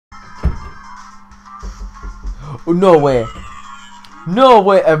Oh, no way. No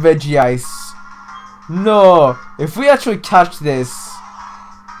way, a Regice. No. If we actually catch this.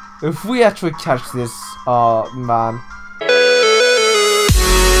 Oh, man.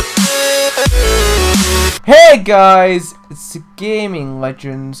 Hey guys, it's the Gaming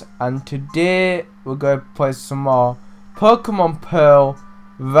Legends, and today we're going to play some more Pokemon Pearl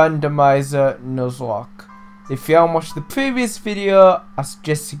Randomizer Nuzlocke. If you haven't watched the previous video, I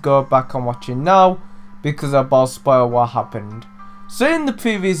suggest you go back and watch it now, because I'll spoil what happened. So in the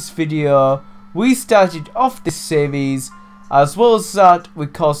previous video, we started off this series. As well as that, we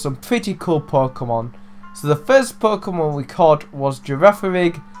caught some pretty cool Pokemon. So the first Pokemon we caught was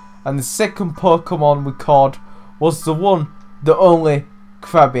Girafarig, and the second Pokemon we caught was the one, the only,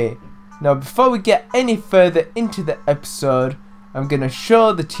 Krabby. Now before we get any further into the episode, I'm going to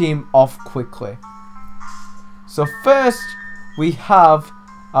show the team off quickly. So first, we have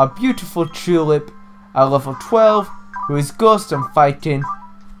our beautiful Tulip at level 12, who is Ghost and Fighting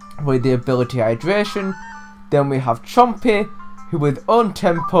with the ability Hydration. Then we have Chompy, who with Own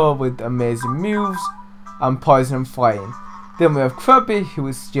Tempo with amazing moves, and Poison and Flying. Then we have Krabby, who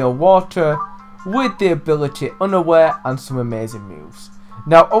is Steel Water, with the ability Unaware and some amazing moves.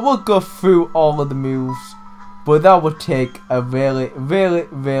 Now I will go through all of the moves, but that would take a really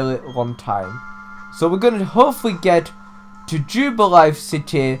long time. So we're going to hopefully get to Jubilife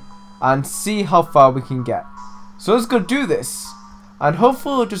City and see how far we can get. So let's go do this, and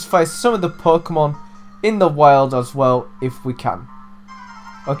hopefully we'll just find some of the Pokemon in the wild as well if we can.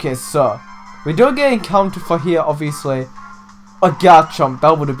 Okay, so we don't get encounter for here, obviously. A Garchomp,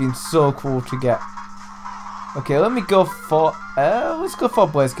 that would have been so cool to get. Okay, let me go for let's go for a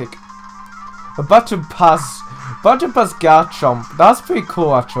Blaze Kick. A Battle Pass Garchomp, that's pretty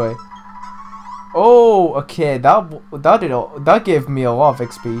cool actually. Oh, okay, that gave me a lot of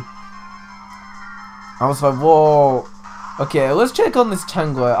XP. I was like, whoa. Okay, let's check on this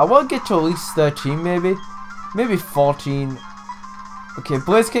Tangler. I want to get to at least 13 maybe. Maybe 14. Okay,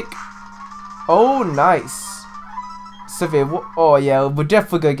 Blaze Kick. Oh, nice. Severe. Oh, yeah, we're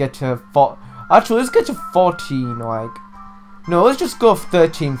definitely going to get to 4. Actually, let's get to 14, like. No, let's just go for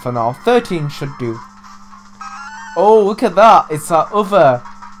 13 for now. 13 should do. Oh, look at that. It's that other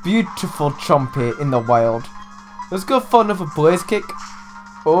beautiful Chompy in the wild. Let's go for another Blaze Kick.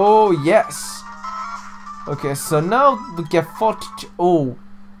 Oh, yes. Okay, so now we get 42. Oh,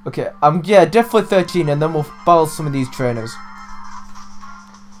 okay. Yeah, definitely 13, and then we'll battle some of these trainers.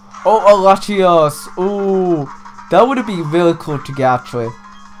 Oh, a Latios. Oh, that would have been really cool to get actually.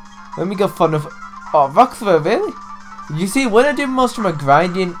 Let me go for another. Oh, Rockthrow, really? You see, when I did most of my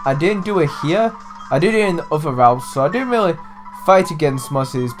grinding, I didn't do it here. I did it in the other routes, so I didn't really fight against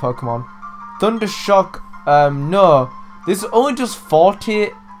most of these Pokemon. Thundershock. No, this is only just 40.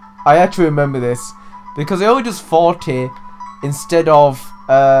 I actually remember this. Because it only does 40 instead of,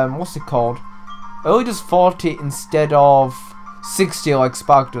 what's it called? It only does 40 instead of 60 like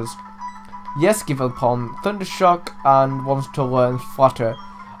Spark does. Yes, give up on Thundershock and wants to learn Flutter.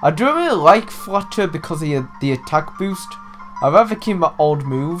 I don't really like Flutter because of the attack boost. I'd rather keep my old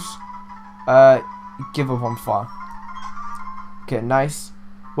moves. Give up on Flutter. Okay, nice.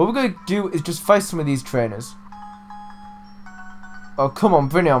 What we're going to do is just fight some of these trainers. Oh, come on,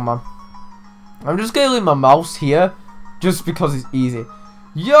 bring it on, man. I'm just going to leave my mouse here, just because it's easy.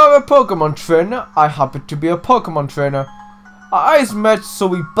 You're a Pokemon trainer. I happen to be a Pokemon trainer. Our eyes met, so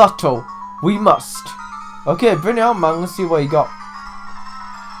we battle. We must. Okay, bring it on, man. Let's see what you got.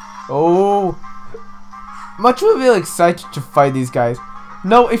 Oh. I'm actually really excited to fight these guys.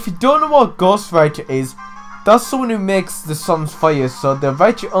 Now, if you don't know what Ghostwriter is, that's someone who makes the sun's fire, so they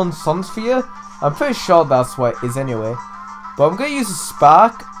write your own sun's fire. I'm pretty sure that's what it is anyway. But I'm going to use a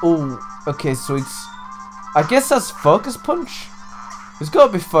Spark. Oh. Okay, so it's, I guess that's Focus Punch. It's got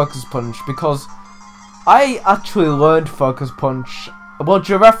to be Focus Punch because I actually learned Focus Punch. Well,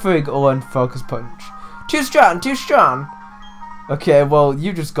 Girafarig learned Focus Punch. Too strong. Okay, well,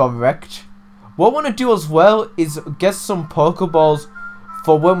 you just got wrecked. What I want to do as well is get some Pokeballs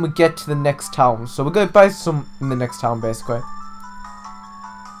for when we get to the next town. So we're going to buy some in the next town, basically.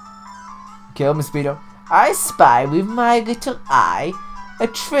 Okay, let me speed up. I spy with my little eye a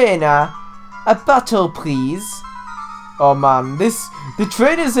trainer. A battle, please. Oh man, the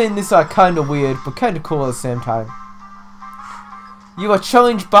trainers in this are kind of weird, but kind of cool at the same time. You are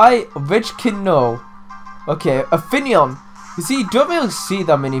challenged by Regkinno. Okay, a Finneon. You see, you don't really see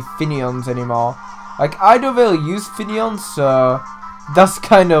that many Finneons anymore. Like, I don't really use Finneons, so that's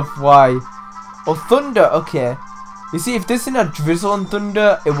kind of why. Oh, Thunder, okay. You see, if this isn't a Drizzle and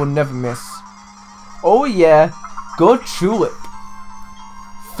Thunder, it will never miss. Oh yeah, go Tulip.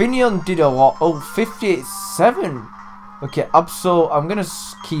 Finion did a lot. Oh, 58.7. Okay, Absol, I'm gonna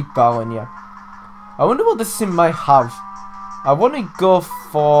keep battling you. I wonder what this sim might have. I want to go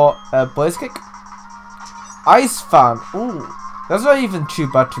for a Blaze Kick. Ice Fan. Ooh, that's not even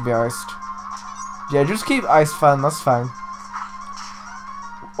too bad to be honest. Yeah, just keep Ice Fan, that's fine.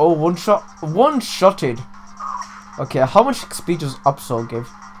 Oh, one-shotted. Okay, how much XP does Absol give?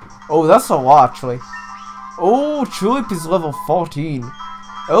 Oh, that's a lot actually. Oh, Tulip is level 14.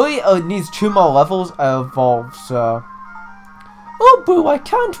 Only needs 2 more levels and evolve, so... Oh, boo, I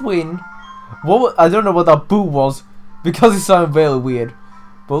can't win. What? I don't know what that boo was, because it sounded really weird.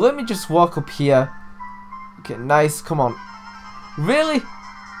 But let me just walk up here. Okay, nice, come on. Really?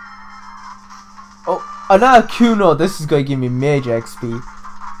 Oh, another Kuno, this is going to give me major XP.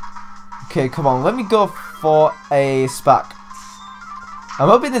 Okay, come on, let me go for a Spack. I'm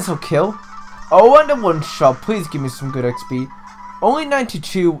hoping this will kill. Oh, and a one shot, please give me some good XP. Only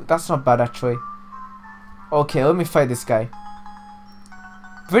 92, that's not bad actually. Okay, let me fight this guy.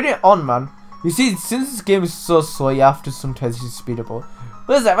 Bring it on, man. You see, since this game is so slow, you have to sometimes use speed up.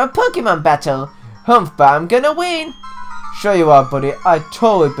 Let's have a Pokemon battle. Humph, but I'm gonna win. Sure you are, buddy. I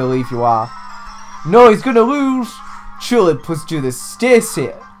totally believe you are. No, he's gonna lose. Tulip, let's do this. Stay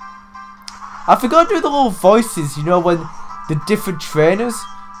safe. I forgot to do the little voices, you know, when the different trainers.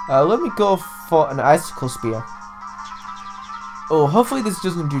 Let me go for an Icicle Spear. Oh, hopefully this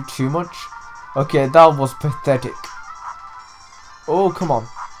doesn't do too much. Okay, that was pathetic. Oh, come on.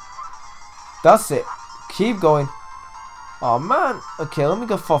 That's it. Keep going. Oh, man. Okay, let me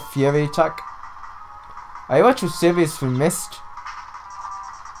go for Fury Attack. Are you actually serious we missed?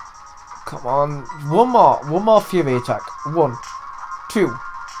 Come on. One more Fury Attack. 1, 2,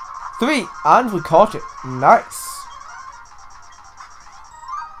 3. And we caught it. Nice.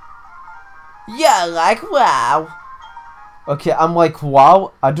 Yeah, like wow. Okay, I'm like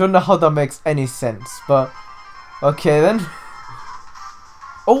wow. I don't know how that makes any sense, but okay then.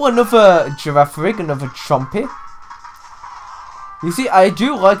 Oh, another Giraffe Rig, another Chompy. You see, I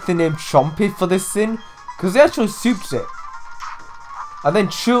do like the name Chompy for this thing, because it actually suits it. And then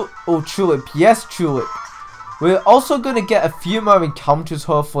Tulip, yes Tulip. We're also going to get a few more encounters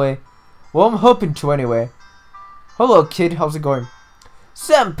hopefully. Well, I'm hoping to anyway. Hello kid, how's it going?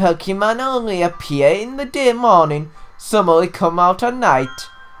 Some Pokemon only appear in the day morning, some only come out at night.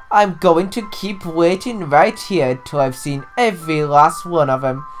 I'm going to keep waiting right here till I've seen every last one of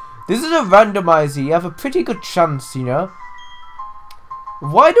them. This is a randomizer, you have a pretty good chance, you know.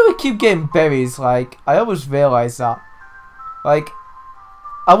 Why do we keep getting berries? Like, I always realize that. Like,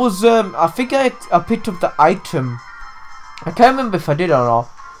 I think I picked up the item. I can't remember if I did or not.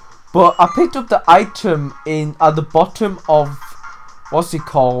 But I picked up the item at the bottom of, what's it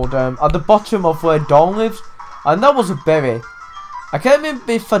called? At the bottom of where Dawn lives. And that was a berry. I can't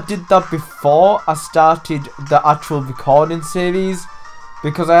remember if I did that before I started the actual recording series,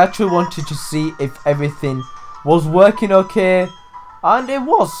 because I actually wanted to see if everything was working okay, and it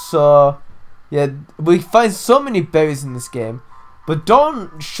was. So yeah, we find so many berries in this game, but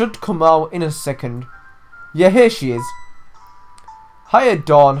Dawn should come out in a second. Yeah, here she is. Hiya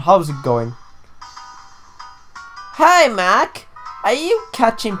Dawn, how's it going? Hi Mac, are you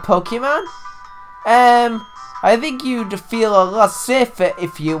catching Pokemon? I think you'd feel a lot safer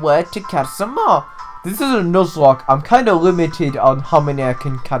if you were to catch some more. This is a Nuzlocke. I'm kind of limited on how many I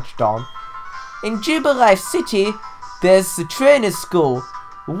can catch Dawn. In Jubilife City, there's the trainer school,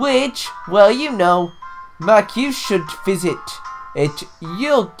 which, well, you know, Mac, you should visit it.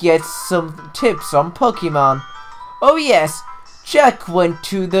 You'll get some tips on Pokemon. Oh yes, Jack went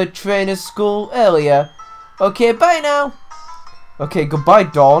to the trainer school earlier. Okay, bye now. Okay, goodbye,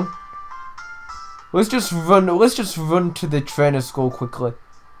 Dawn. Let's just run to the trainer school quickly.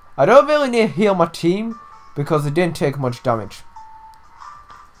 I don't really need to heal my team because they didn't take much damage.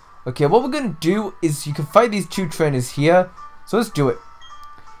 Okay, what we're gonna do is you can fight these two trainers here. So let's do it.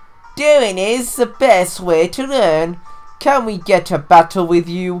 Doing is the best way to learn. Can we get a battle with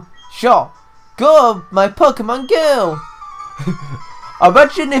you? Sure. Go, my Pokemon Go.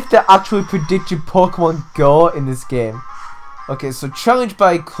 Imagine if they actually predicted Pokemon Go in this game. Okay, so challenge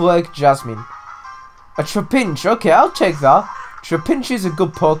by Clerk Jasmine. A Trapinch, okay, I'll take that. Trapinch is a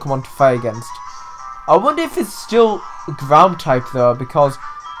good Pokemon to fight against. I wonder if it's still ground type though, because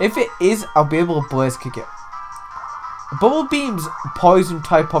if it is, I'll be able to Blaze Kick it. Bubble Beam's poison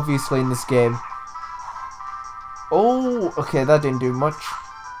type obviously in this game. Oh, okay, that didn't do much.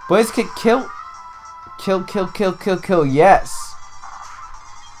 Blaze Kick, kill. Kill, yes.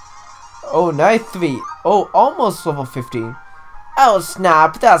 Oh, night 3. Oh, almost level 15. Oh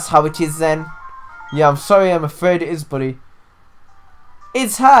snap, that's how it is then. Yeah, I'm sorry, I'm afraid it is, buddy.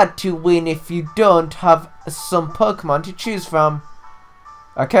 It's hard to win if you don't have some Pokemon to choose from.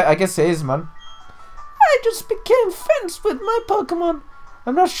 Okay, I guess it is, man. I just became friends with my Pokemon.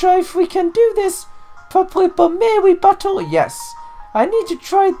 I'm not sure if we can do this properly, but may we battle? Yes. I need to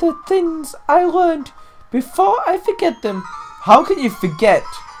try the things I learned before I forget them. How can you forget?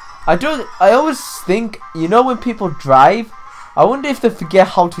 I always think, you know, when people drive, I wonder if they forget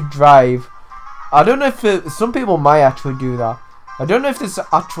how to drive. I don't know if some people might actually do that. I don't know if this is an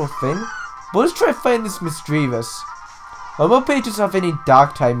actual thing, but let's try to find this Mischievous. I'm hoping it doesn't have any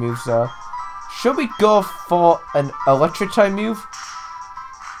dark type moves though. Should we go for an electric type move?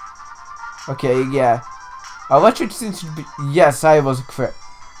 Okay, yeah. Electric seems to be... Yes, I was a crit.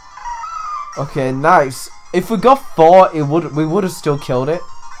 Okay, nice. If we got 4, we would have still killed it.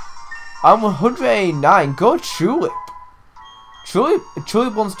 I'm 189. Go Tulip.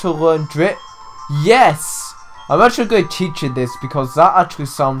 Tulip wants to learn Drit. Yes! I'm actually going to teach you this because that actually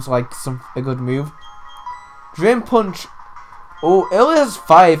sounds like a good move. Drain Punch. Oh, it only has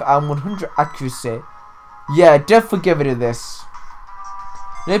 5 and 100 accuracy. Yeah, definitely get rid of this.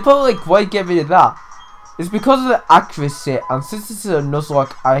 And they probably like, why get rid of that? It's because of the accuracy, and since this is a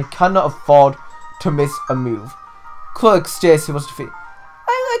Nuzlocke, I cannot afford to miss a move. Clerk Stacy was defeated.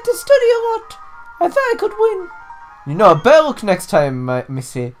 I like to study a lot. I thought I could win. You know, better luck next time,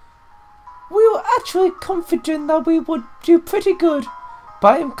 Missy. We were actually confident that we would do pretty good,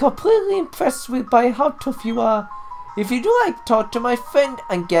 but I am completely impressed by how tough you are. If you'd like to talk to my friend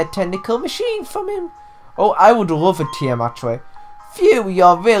and get a technical machine from him. Oh, I would love a TM actually. Phew,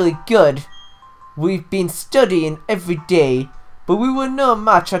 you're really good. We've been studying every day, but we were no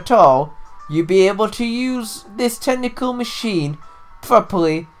match at all. You'll be able to use this technical machine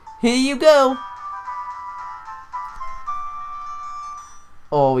properly. Here you go.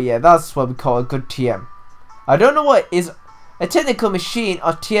 Oh yeah, that's what we call a good TM. I don't know what it is. A technical machine,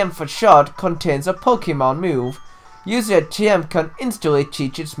 or TM for short, contains a Pokemon move. Usually a TM can instantly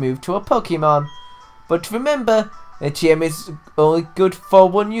teach its move to a Pokemon. But remember, a TM is only good for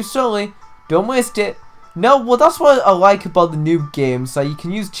one use only. Don't waste it. No, well that's what I like about the new games, that you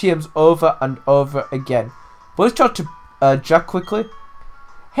can use TMs over and over again. But let's talk to Jack quickly.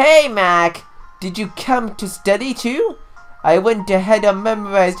 Hey Mac, did you come to study too? I went ahead and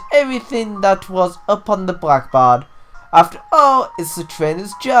memorized everything that was up on the blackboard. After all, it's the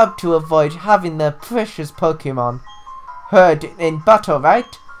trainer's job to avoid having their precious Pokemon hurt in battle,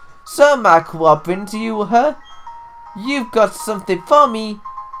 right? So Mac, what brings you her? You've got something for me.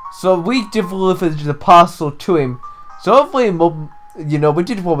 So we delivered the parcel to him. So hopefully, you know, we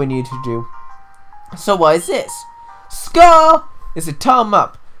did what we needed to do. So what is this? Score! It's a tile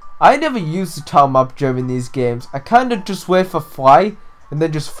map. I never use the tile map during these games. I kind of just wait for fly and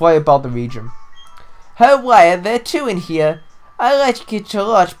then just fly about the region. Oh, why are there 2 in here? I like it a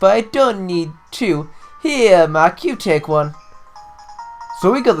lot, but I don't need 2. Here, Mac, you take one.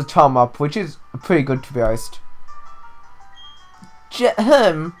 So we got the tile map, which is pretty good to be honest.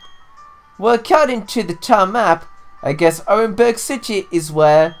 Well, according to the tile map, I guess Orenburg City is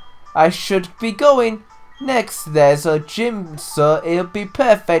where I should be going. Next, there's a gym, so it'll be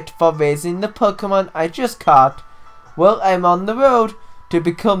perfect for raising the Pokemon I just caught. Well, I'm on the road to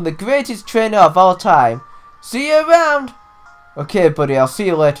become the greatest trainer of all time. See you around! Okay, buddy, I'll see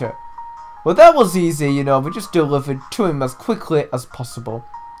you later. Well, that was easy, you know, we just delivered to him as quickly as possible.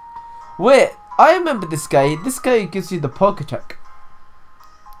 Wait, I remember this guy. This guy gives you the Poketech.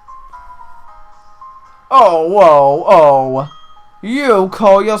 Oh, whoa, oh. You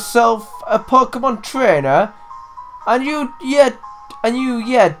call yourself a Pokemon trainer, and you yet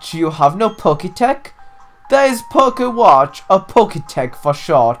you have no Poketech? That is Pokewatch, or Poketech for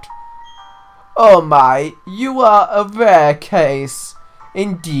short. Oh my, you are a rare case.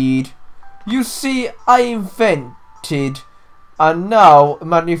 Indeed. You see, I invented and now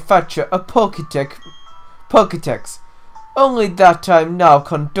manufacture a Poketechs. Only that I'm now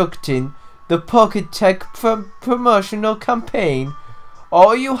conducting the Poketech promotional campaign.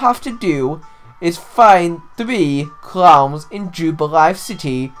 All you have to do is find 3 clowns in Jubilife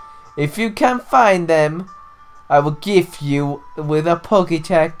City. If you can find them, I will gift you with a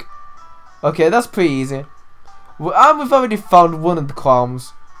Poketech. Okay, that's pretty easy. Well, we've already found one of the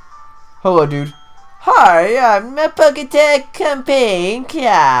clowns. Hello, dude. Hi, I'm a Poketech campaign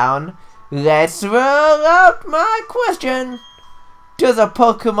clown. Let's roll out my question. Does a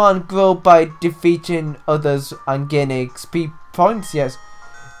Pokemon grow by defeating others and gaining XP points? Yes.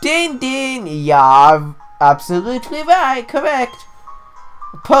 Ding ding, you're absolutely right, correct.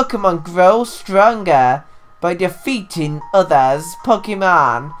 Pokemon grow stronger by defeating others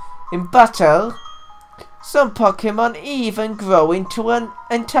Pokemon in battle. Some Pokemon even grow into an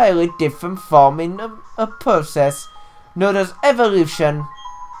entirely different form in a process known as evolution.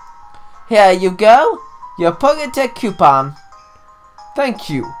 Here you go, your Pokétech coupon. Thank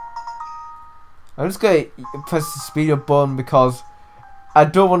you. I'm just going to press the speed up button because I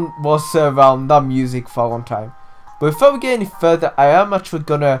don't want to sit around that music for a long time. But before we get any further, I am actually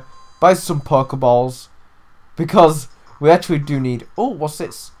going to buy some Pokeballs. Because we actually do need... Oh, what's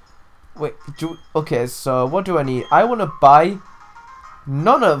this? Wait, okay, so what do I need? I want to buy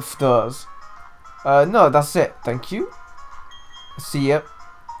none of those. No, that's it. Thank you. See ya.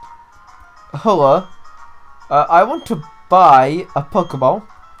 Hello. I want to buy a Pokeball.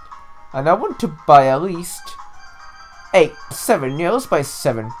 And I want to buy at least 7. Yeah, let's buy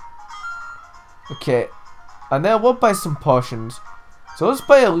 7. Okay. And then I will buy some potions. So let's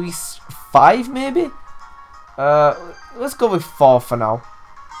buy at least 5 maybe? Let's go with 4 for now.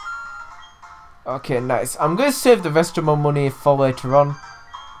 Okay, nice. I'm going to save the rest of my money for later on.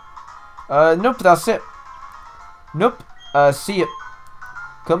 Nope, that's it. Nope. See ya.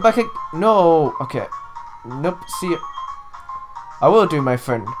 Come back. No. Okay. Nope. See ya. I will do, my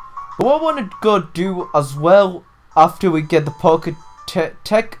friend. But what I want to go do as well after we get the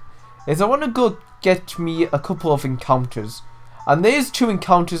Pokétech is I want to go get me a couple of encounters. And there's 2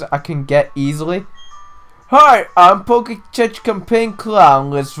 encounters I can get easily. Hi, I'm Pokétech Campaign Clown.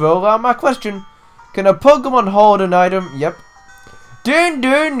 Let's roll out my question. Can a Pokemon hold an item? Yep. Ding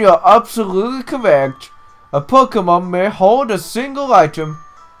ding, you're absolutely correct. A Pokemon may hold a single item.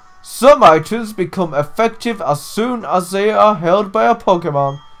 Some items become effective as soon as they are held by a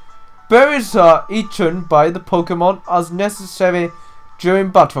Pokemon. Berries are eaten by the Pokemon as necessary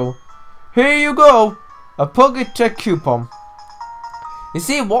during battle. Here you go, a Pokétech coupon. You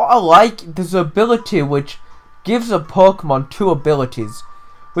see, what I like, there's an ability which gives a Pokemon 2 abilities,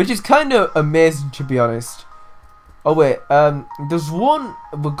 which is kind of amazing, to be honest. Oh wait, there's one,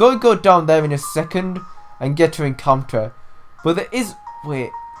 we're going to go down there in a second and get to encounter. But there is,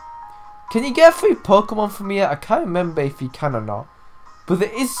 wait, can you get 3 Pokemon from here? I can't remember if you can or not. But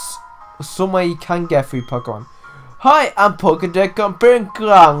there is somewhere you can get 3 Pokemon. Hi, I'm Pokétech Campaign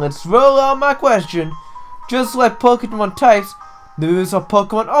Clown. Let's roll out my question. Just like Pokemon types, the moves of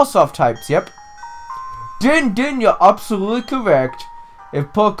Pokemon also have types, yep. Din din, you're absolutely correct.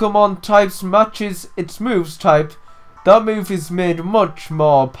 If Pokemon types matches its moves type, that move is made much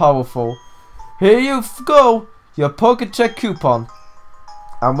more powerful. Here you go, your Pokétech coupon.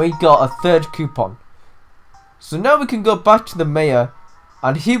 And we got a 3rd coupon. So now we can go back to the mayor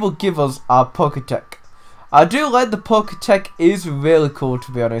and he will give us our Pokétech. I do like the Pokétech, is really cool,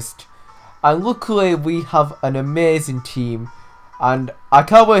 to be honest. And luckily we have an amazing team. And I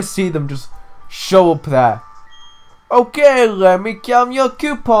can't wait to see them just show up there. Okay, let me count your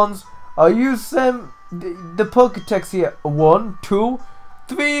coupons. I'll use them, the Pokétechs here. 1, 2,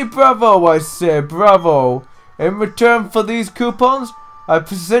 3, bravo, I say, bravo. In return for these coupons, I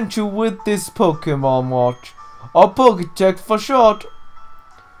present you with this Pokemon watch, or Pokétech for short.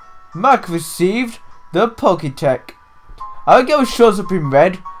 Mac received the Pokétech. I like how it shows up in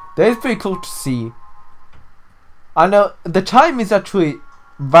red. That is pretty cool to see. And the time is actually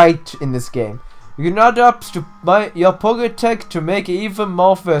right in this game. You can adapt to your Pokétech to make it even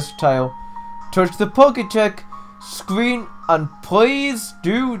more versatile. Touch the Pokétech screen and please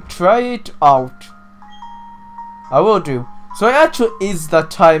do try it out. I will do. So it actually is that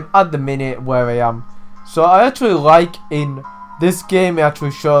time at the minute where I am. So I actually like in this game it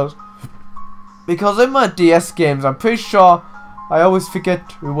actually shows. Because in my DS games I'm pretty sure I always forget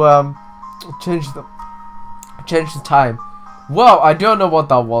to change the time. Wow, I don't know what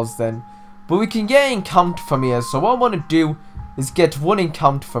that was then. But we can get an encounter from here. So what I want to do is get 1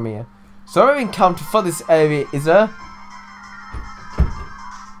 encounter from here. So our encounter for this area is a...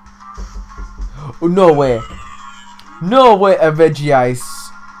 Oh, no way. No way, a Regice.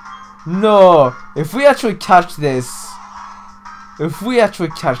 No. If we actually catch this.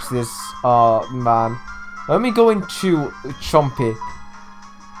 Oh, man. Let me go into Chompy.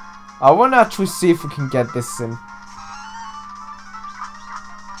 I want to actually see if we can get this in.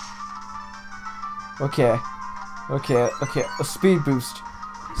 Okay. A speed boost.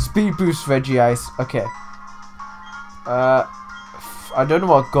 Speed boost Regice. Okay. I don't know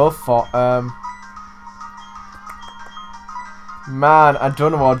what I'll go for. Man, I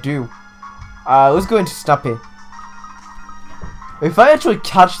don't know what I'll do. Let's go into Snappy. If I actually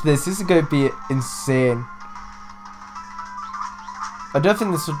catch this is going to be insane. I don't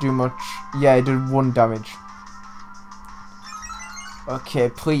think this will do much. Yeah, it did 1 damage. Okay,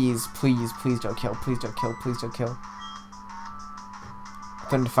 please don't kill. Please don't kill.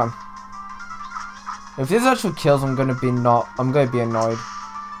 Thunder Fan. If this actually kills, I'm gonna be annoyed.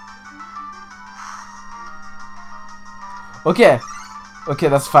 Okay. Okay,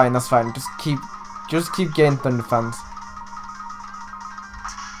 that's fine, that's fine. Just keep getting thunder fans.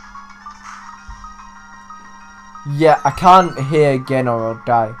 Yeah, I can't hear again or I'll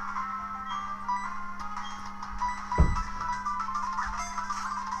die.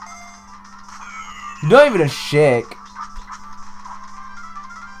 Not even a shake.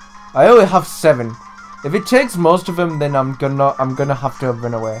 I only have 7. If it takes most of them, then I'm gonna have to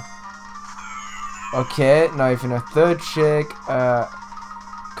run away. Okay, not even a third shake.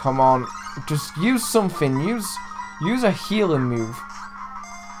 Come on, just use something. Use a healing move.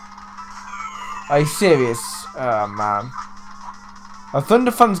 Are you serious? Oh man, a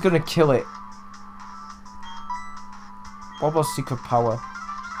thunder fan's gonna kill it. What about secret power?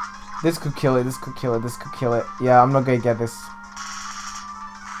 This could kill it. This could kill it. This could kill it. Yeah, I'm not gonna get this.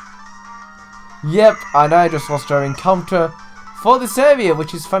 Yep, and I just lost our encounter for this area,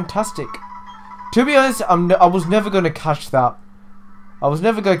 which is fantastic. To be honest, I was never going to catch that. I was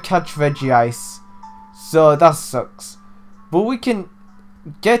never going to catch Veggie Ice. So that sucks. But we can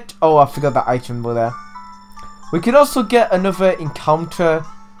get... Oh, I forgot that item over there. We can also get another encounter.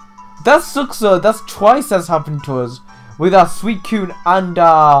 That sucks though. That's twice that's happened to us. With our Sweet Coon and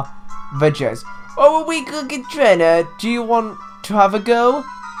our Veggie Ice. Oh, we could get trainer. Do you want to have a go?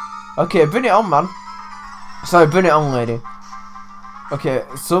 Okay, bring it on, man. Sorry, bring it on, lady. Okay,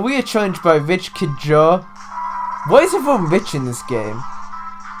 so we are challenged by Rich Kid Joe. Why is everyone rich in this game?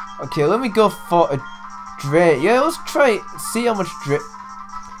 Okay, let me go for a drain. Yeah, let's try it. See how much drain.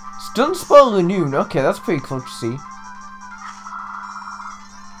 Stun Spell Lanoon. Okay, that's pretty cool to see.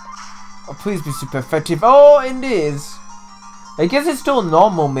 Oh, please be super effective. Oh, it is. I guess it's still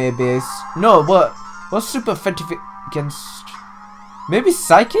normal, maybe. No, what? What's super effective against? Maybe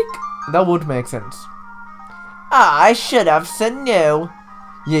Psychic? That would make sense. Ah, I should have said no.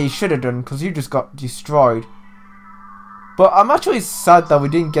 Yeah, you should have done, because you just got destroyed. But I'm actually sad that we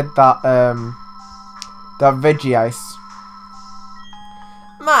didn't get that, that Veggie Ice.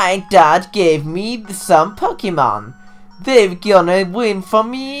 My dad gave me some Pokemon. They're gonna win for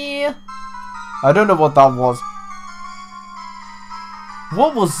me. I don't know what that was.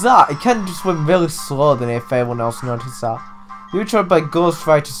 What was that? It kind of just went really slow than if anyone else noticed that. You were tried by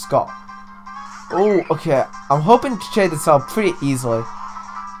Ghostwriter Scott. Oh, okay. I'm hoping to check this out pretty easily.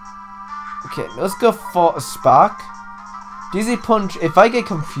 Okay, let's go for a Spark. Dizzy Punch, if I get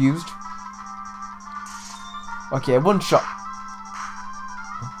confused. Okay, one shot.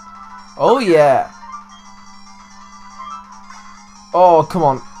 Oh, yeah. Oh, come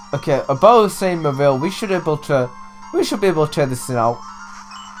on. Okay, about the same level. We should be able to try this thing out.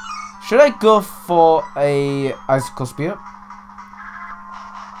 Should I go for a Icicle Spear?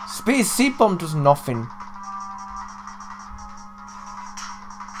 Seed Bomb does nothing.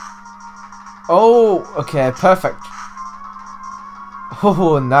 Oh, okay, perfect.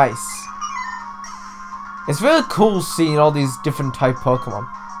 Oh, nice. It's really cool seeing all these different type Pokemon.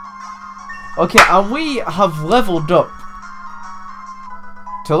 Okay, and we have leveled up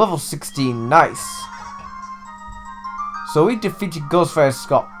to level 16. Nice. So we defeated Ghostfire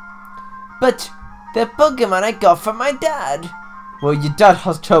Scott. But the Pokemon I got from my dad. Well, your dad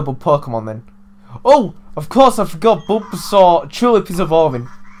has terrible Pokemon then. Oh, of course I forgot Bulbasaur Tulip is evolving.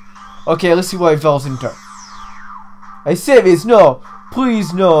 Okay, let's see what it evolves into. Are you serious? No.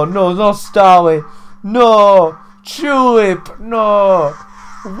 Please, no. No, not Starly. No. Tulip. No.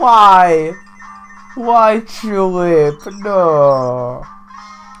 Why? Why Tulip? No.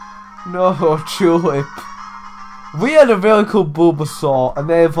 No, Tulip. We had a really cool Bulbasaur and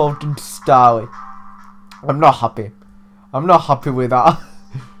they evolved into Starly. I'm not happy. I'm not happy with that.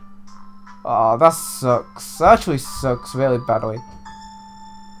 Oh, that sucks. That actually sucks really badly.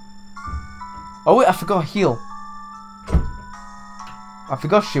 Oh wait, I forgot heal. I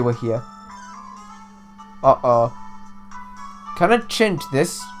forgot she were here. Uh-oh. Can I change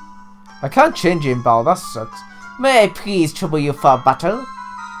this? I can't change it in battle, that sucks. May I please trouble you for a battle?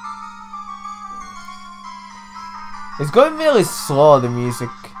 It's going really slow, the music.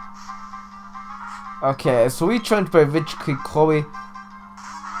 Okay, so we trained by Rich Kid Chloe.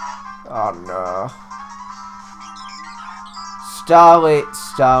 Oh no. Starly,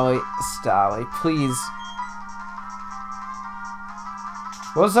 please.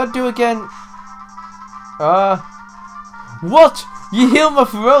 What does that do again? What? You heal my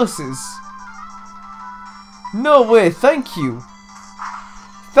paralysis? No way, thank you.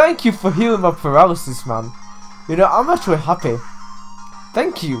 Thank you for healing my paralysis, man. You know, I'm actually happy.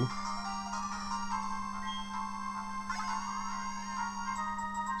 Thank you.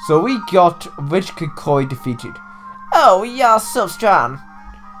 So we got Rich Kikoi defeated. Oh, you're so strong.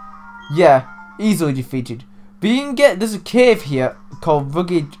 Yeah, easily defeated. But you can get, there's a cave here called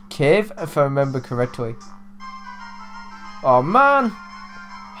Rugged Cave, if I remember correctly. Oh man,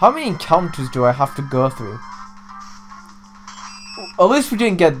 how many encounters do I have to go through? At least we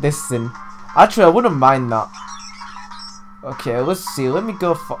didn't get this thing. Actually, I wouldn't mind that. Okay, let's see. Let me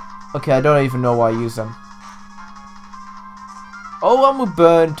go for... Okay, I don't even know why I use them. Oh, and we're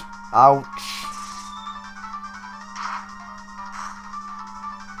burned. Ouch.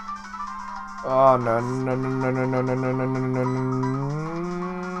 Oh, no, no, no, no, no, no, no, no, no, no,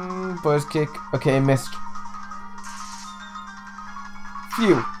 no. Burst kick. Okay, missed.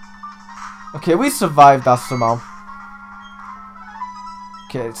 Phew. Okay, we survived that somehow.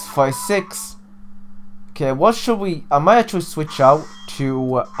 Okay, it's 5-6. Okay, what should we... I might actually switch out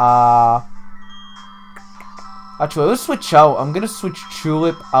to... Actually, let's switch out. I'm gonna switch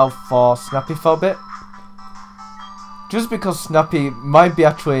Tulip out for Snappy for a bit. Just because Snappy might be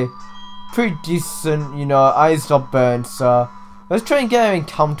actually pretty decent, you know, eyes not burned, so... Let's try and get an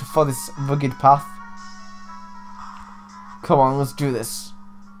encounter for this rugged path. Come on, let's do this.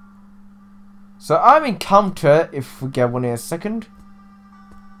 So I'm encounter, if we get one in a second.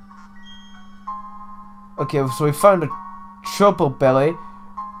 Okay, so we found a trouble berry.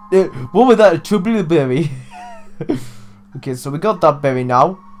 What was that? A trouble berry? Okay, so we got that berry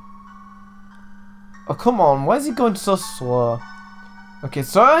now. Oh, come on. Why is he going so slow? Okay,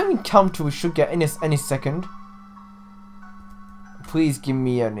 so I'm encounter we should get in any second. Please give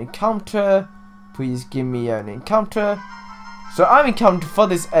me an encounter. Please give me an encounter. So I'm encounter for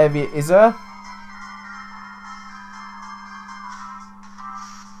this area is a...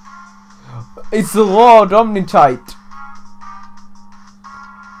 It's the Lord Omnitite.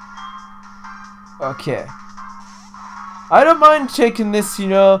 Okay. I don't mind taking this, you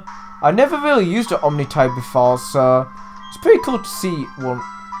know. I never really used an Omnitite before, so it's pretty cool to see one.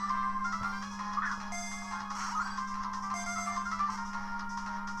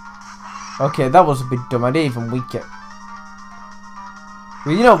 Okay, that was a bit dumb. I didn't even weaken it.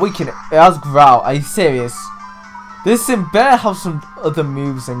 Well, you know, weaken it. It has Growl. Are you serious? This thing better have some other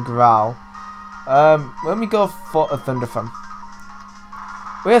moves than Growl. Let me go for a Thunder Fan.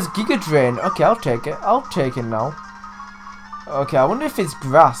 Wait, it's Giga Drain. Okay, I'll take it. I'll take it now. Okay, I wonder if it's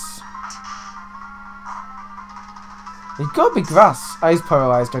grass. It could be grass. Oh, he's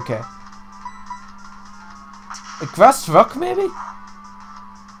paralyzed. Okay. A grass rock, maybe?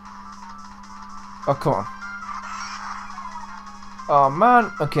 Oh, come on. Oh,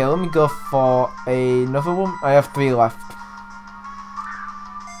 man. Okay, let me go for another one. I have 3 left.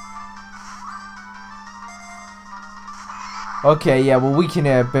 Okay, yeah, well, we can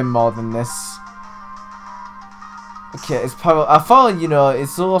a bit more than this. Okay, it's probably... I thought, you know,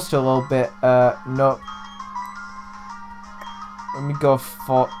 it's lost a little bit. No. Let me go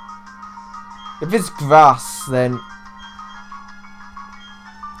for... If it's grass, then...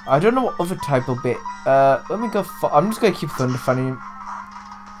 I don't know what other type will be. Let me go for... I'm just going to keep Thunder Fanning him.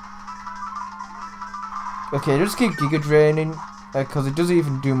 Okay, just keep Giga Draining. Because it doesn't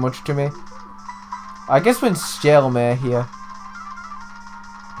even do much to me. I guess we're in stalemate here.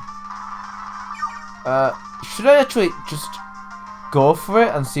 Should I actually just go for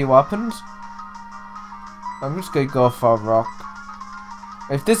it and see what happens? I'm just gonna go for a rock.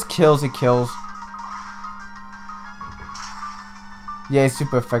 If this kills, it kills. Yeah, it's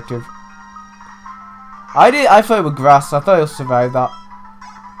super effective. I thought it was grass. I thought I'll survive that.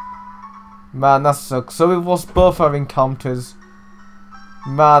 Man, that sucks. So we've lost both our encounters.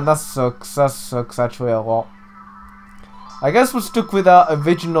 Man, that sucks. That sucks actually a lot. I guess we're stuck with our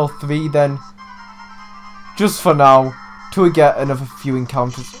original 3 then. Just for now, till we get another few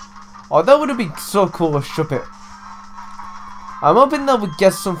encounters. Oh, that would have been so cool to ship it. I'm hoping that we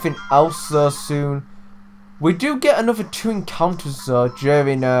get something else though soon. We do get another 2 encounters though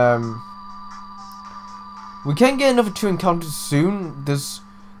during we can get another 2 encounters soon. There's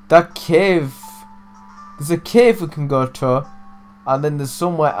that cave. There's a cave we can go to, and then there's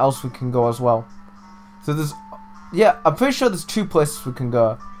somewhere else we can go as well. So there's, yeah, I'm pretty sure there's 2 places we can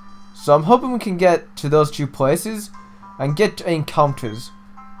go. So I'm hoping we can get to those 2 places and get encounters.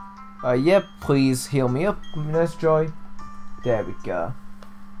 Yeah, please heal me up, Nurse Joy. There we go.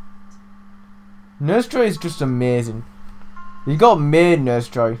 Nurse Joy is just amazing. You got made, Nurse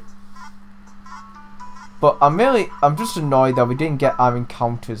Joy. But I'm just annoyed that we didn't get our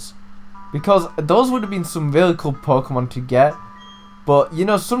encounters. Because those would have been some really cool Pokemon to get. But, you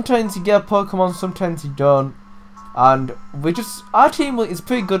know, sometimes you get a Pokemon, sometimes you don't. And we just, our team is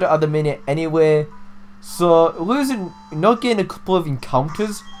pretty good at the minute anyway. So losing, not getting a couple of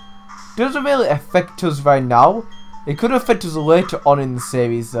encounters doesn't really affect us right now. It could affect us later on in the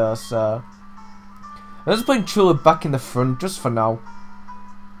series though, so let's put Tulip back in the front just for now.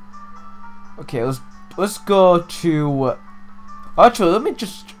 Okay, let's go to actually let me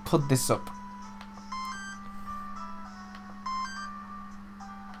just put this up.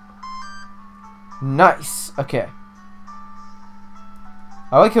 Nice. Okay.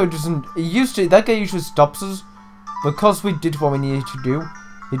 I like how it doesn't. That guy usually stops us, because we did what we needed to do.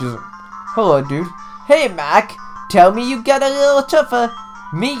 He doesn't. Hello, dude. Hey, Mac. Tell me you got a little tougher.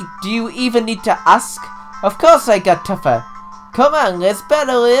 Me? Do you even need to ask? Of course I got tougher. Come on, let's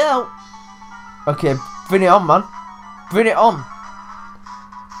battle it out. Okay, bring it on, man. Bring it on.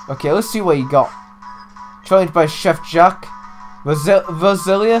 Okay, let's see what you got. Challenged by Chef Jack.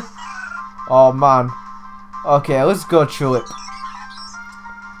 Roselia. Oh, man. Okay, let's go, Tulip.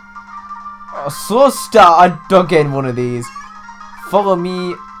 Oh, slow start. I don't get one of these. Follow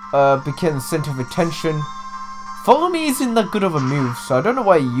me. Became the center of attention. Follow me isn't that good of a move, so I don't know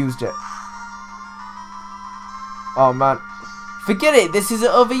why he used it. Oh, man. Forget it. This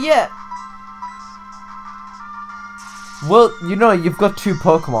isn't over yet. Well, you know, you've got 2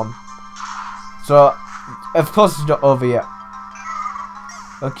 Pokemon. So, of course it's not over yet.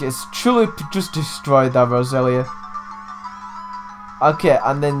 Okay, so Tulip just destroyed that Roselia. Okay,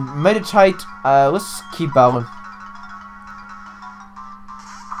 and then Meditite, let's keep battling.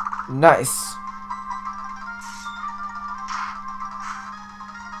 Nice.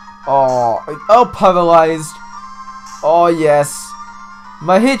 Oh, paralyzed. Oh, yes.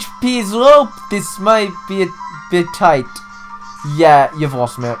 My HP is low. This might be a bit tight. Yeah, you've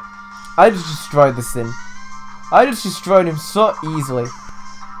lost me. I just destroyed this thing. I just destroyed him so easily.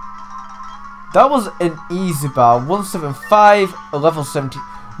 That was an easy battle. 175, a level 17.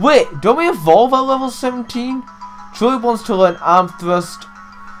 Wait, don't we evolve at level 17? Truly wants to learn Arm Thrust.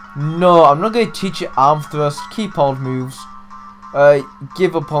 No, I'm not going to teach it Arm Thrust. Keep old moves.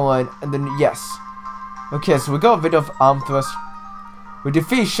 Give up on line, and then yes. Okay, so we got rid of Arm Thrust. We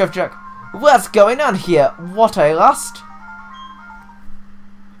defeat Chef Jack. What's going on here? What, I lost?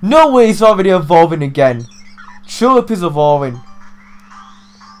 No way, he's already evolving again. Tulip is evolving.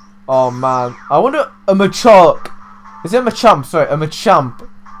 Oh man, I wonder a Machamp. Is it a Machamp? Sorry, a Machamp.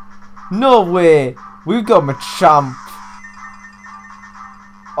 No way, we've got Machamp.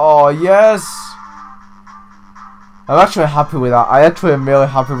 Oh yes. I'm actually happy with that. I actually am really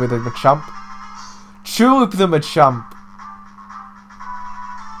happy with the Machamp. Tulip the Machamp.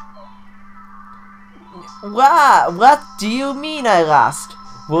 What do you mean I lost?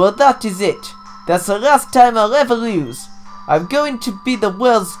 Well, that is it. That's the last time I'll ever lose. I'm going to be the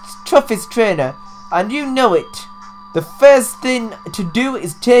world's toughest trainer, and you know it. The first thing to do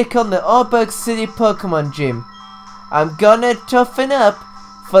is take on the Auberg City Pokemon Gym. I'm gonna toughen up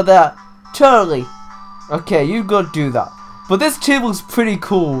for that. Totally. Okay, you go do that. But this table's pretty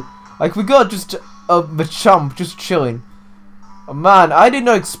cool. Like, we got just a Machamp just chilling. Oh, man, I did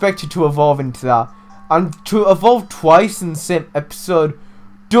not expect it to evolve into that. And to evolve twice in the same episode,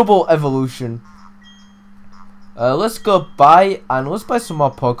 double evolution. Let's go buy, and let's buy some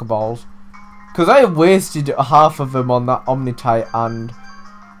more Pokeballs. Because I wasted half of them on that Omnitite, and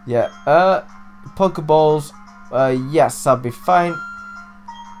yeah, Pokeballs, yes, that'd be fine.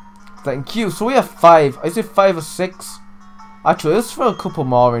 Thank you. So we have 5. Is it 5 or 6? Actually, let's throw a couple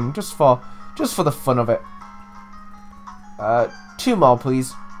more in, just for the fun of it. 2 more,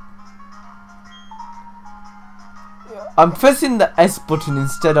 please. I'm pressing the S button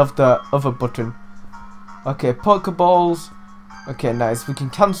instead of the other button. Okay, Pokeballs. Okay, nice. We can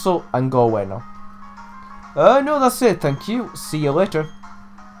cancel and go away now. No, that's it. Thank you. See you later.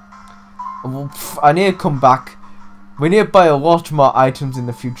 I need to come back. We need to buy a lot more items in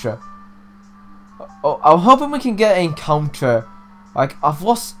the future. Oh, I'm hoping we can get an encounter. Like, I've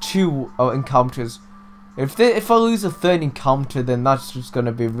lost 2 encounters. If I lose a 3rd encounter, then that's just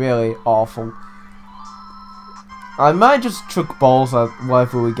gonna be really awful. I might just chuck balls at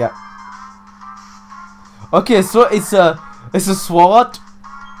whatever we get. Okay, so it's a Swalot.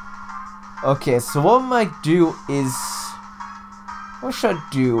 Okay, so what I might do is, what should I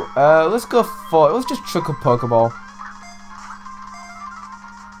do? Let's just chuck a Pokeball.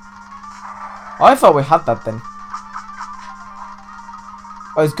 Oh, I thought we had that then.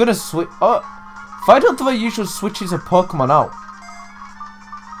 Oh, he's gonna switch. Oh, if I don't think I usually switches a Pokemon out.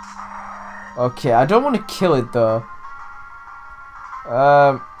 Okay, I don't want to kill it though.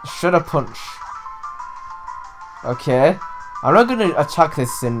 Should I punch? Okay, I'm not gonna attack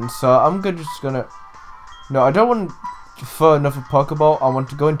this thing, so I'm just gonna. No, I don't want to throw another Pokeball. I want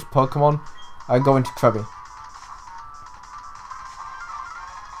to go into Pokemon I go into Trebby.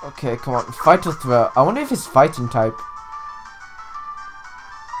 Okay, come on. Fight or throw. I wonder if it's fighting type.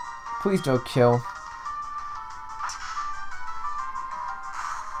 Please don't kill.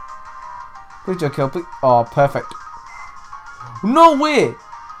 Please don't kill. Please. Oh, perfect. No way!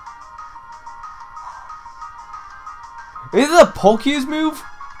 Is it a Poke's move?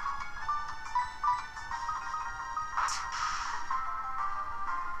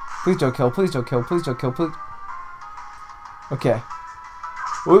 Please don't kill. Please don't kill. Please don't kill. Please. Okay.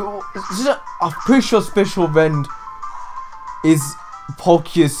 I'm pretty sure Special Rend is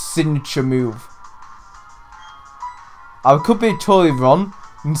Poke's signature move. I could be totally wrong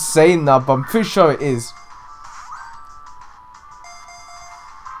in saying that, but I'm pretty sure it is.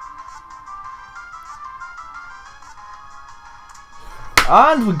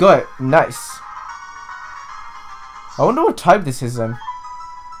 And we got it. Nice. I wonder what type this is then.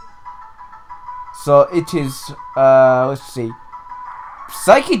 So it is, let's see.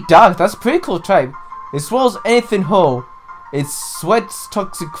 Psychic Dark, that's a pretty cool type. It swallows anything whole. It sweats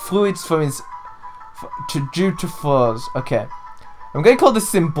toxic fluids from its due to flaws. Okay, I'm gonna call this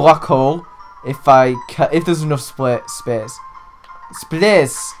thing Black Hole if there's enough space.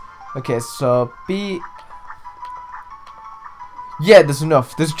 Space. Okay, so B. Yeah, there's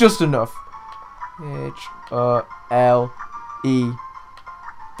enough. There's just enough. H-O-L-E.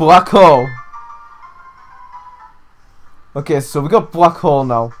 Black Hole. Okay, so we got Black Hole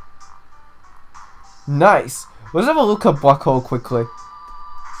now. Nice. Let's have a look at Black Hole quickly.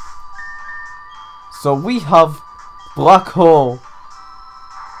 So we have Black Hole.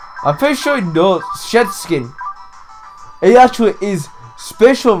 I'm pretty sure it knows Shed Skin. It actually is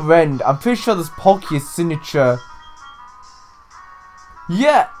Special Rend. I'm pretty sure this Poke's signature.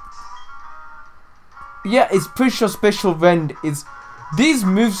 Yeah. Yeah, it's pretty sure Special Rend is. This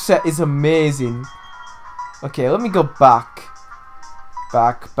moveset is amazing. Okay, let me go back.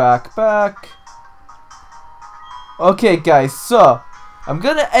 Back. Okay, guys, so I'm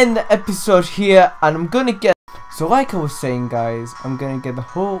gonna end the episode here, and I'm gonna get. So, like I was saying, guys, I'm gonna get the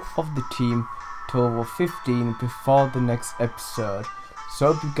whole of the team to level 15 before the next episode. So,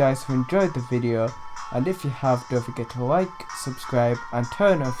 I hope you guys have enjoyed the video, and if you have, don't forget to like, subscribe, and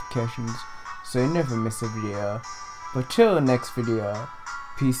turn notifications so you never miss a video. But till the next video,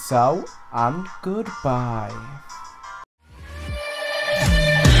 peace out and goodbye.